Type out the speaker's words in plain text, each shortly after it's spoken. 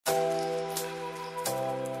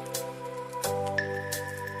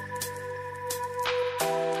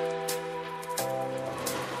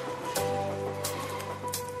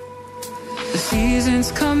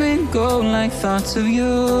Seasons come and go like thoughts of you.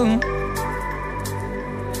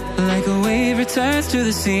 Like a wave returns to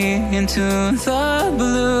the sea, into the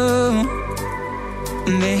blue.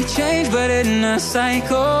 They change but in a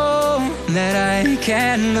cycle that I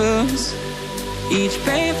can't lose. Each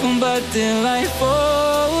painful but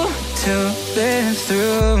delightful to live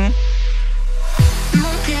through. You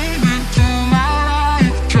came into my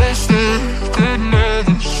life just like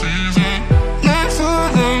another season. Not for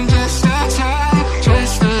them, just a time,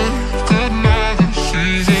 just like another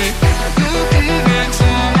season. You came into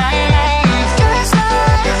my life just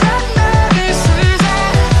like another season.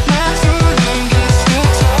 Not for them, just a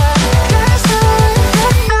time, just like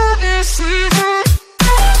another season.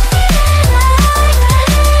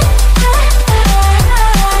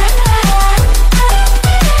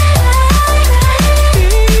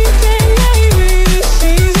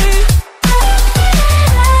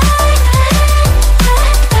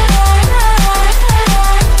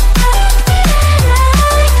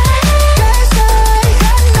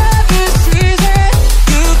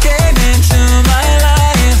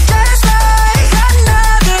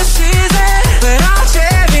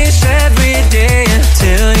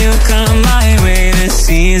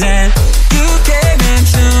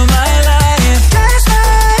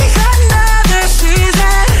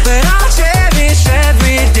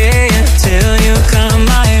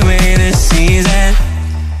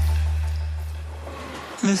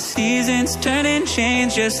 The seasons turn and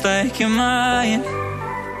change just like your mind.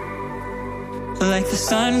 Like the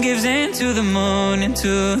sun gives into the moon,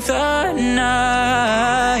 into the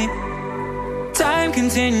night. Time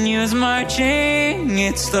continues marching,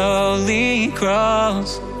 it slowly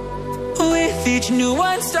crawls. With each new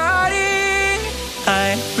one starting,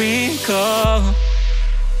 I recall.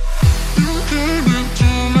 You came into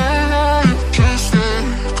my life just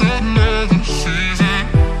like another season.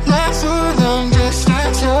 Not for long, just a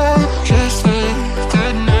time, just like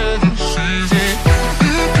another season.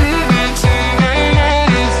 You came into my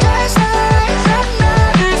life just like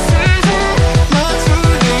another season. Not for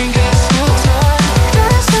long, just a time,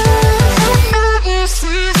 just like another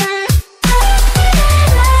season.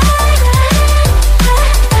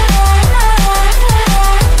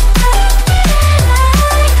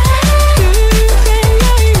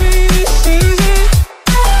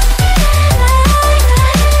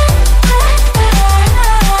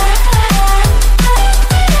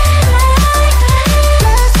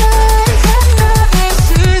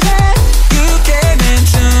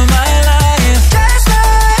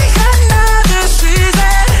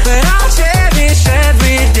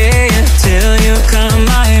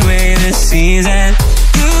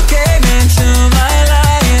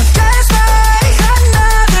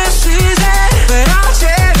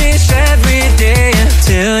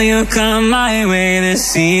 Come my way this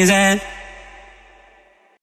season.